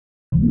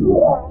Hey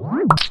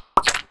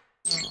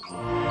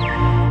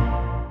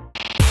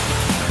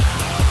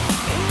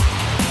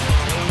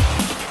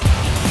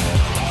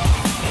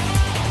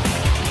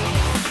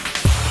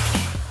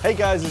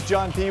guys, it's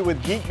John P.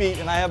 with Geek Beat,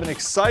 and I have an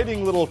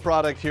exciting little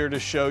product here to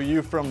show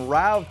you from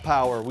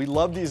RavPower. We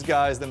love these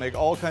guys. They make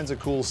all kinds of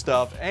cool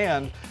stuff,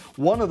 and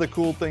one of the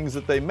cool things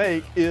that they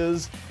make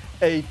is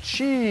a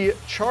Qi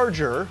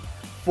charger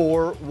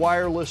for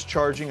wireless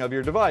charging of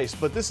your device.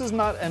 But this is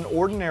not an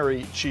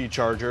ordinary Qi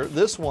charger.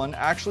 This one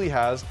actually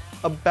has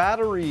a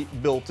battery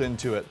built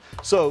into it.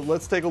 So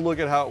let's take a look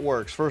at how it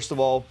works. First of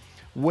all,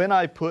 when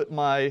I put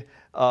my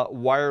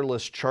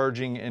wireless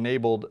charging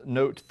enabled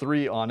Note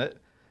 3 on it,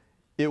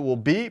 it will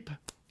beep,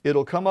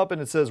 it'll come up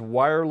and it says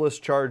wireless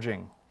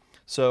charging.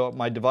 So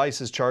my device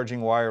is charging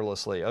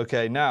wirelessly.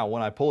 Okay, now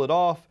when I pull it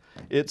off,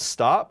 it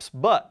stops,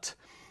 but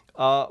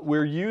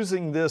we're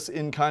using this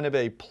in kind of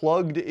a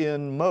plugged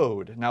in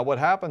mode. Now what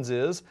happens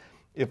is,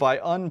 if I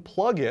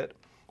unplug it,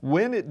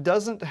 when it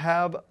doesn't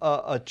have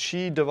a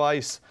Qi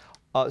device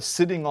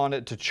sitting on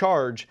it to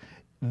charge,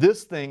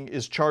 this thing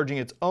is charging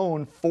its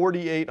own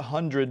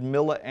 4,800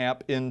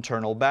 milliamp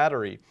internal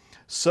battery,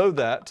 so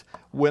that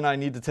when I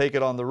need to take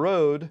it on the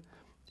road,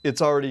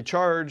 it's already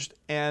charged,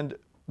 and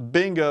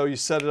bingo, you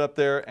set it up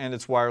there and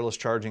it's wireless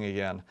charging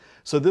again.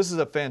 So this is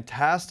a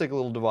fantastic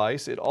little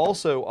device. It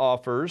also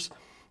offers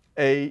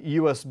a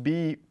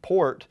USB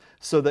port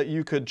so that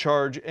you could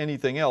charge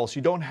anything else.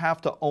 You don't have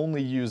to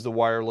only use the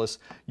wireless.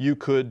 You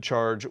could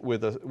charge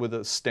with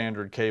a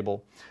standard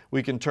cable.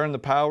 We can turn the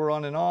power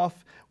on and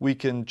off. We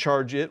can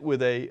charge it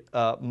with a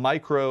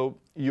micro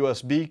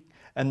USB,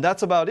 and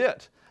that's about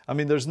it. I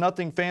mean, there's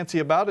nothing fancy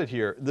about it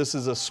here. This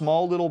is a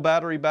small little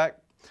battery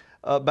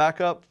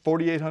backup,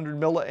 4,800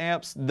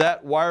 milliamps,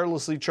 that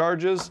wirelessly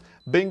charges.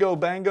 Bingo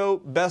bango,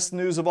 best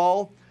news of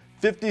all,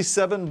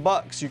 57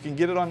 bucks. You can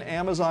get it on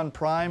Amazon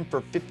Prime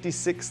for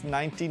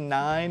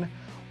 $56.99.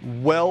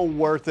 Well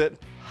worth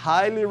it.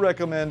 Highly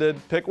recommended.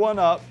 Pick one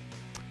up.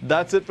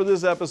 That's it for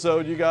this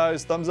episode, you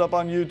guys. Thumbs up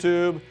on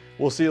YouTube.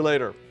 We'll see you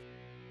later.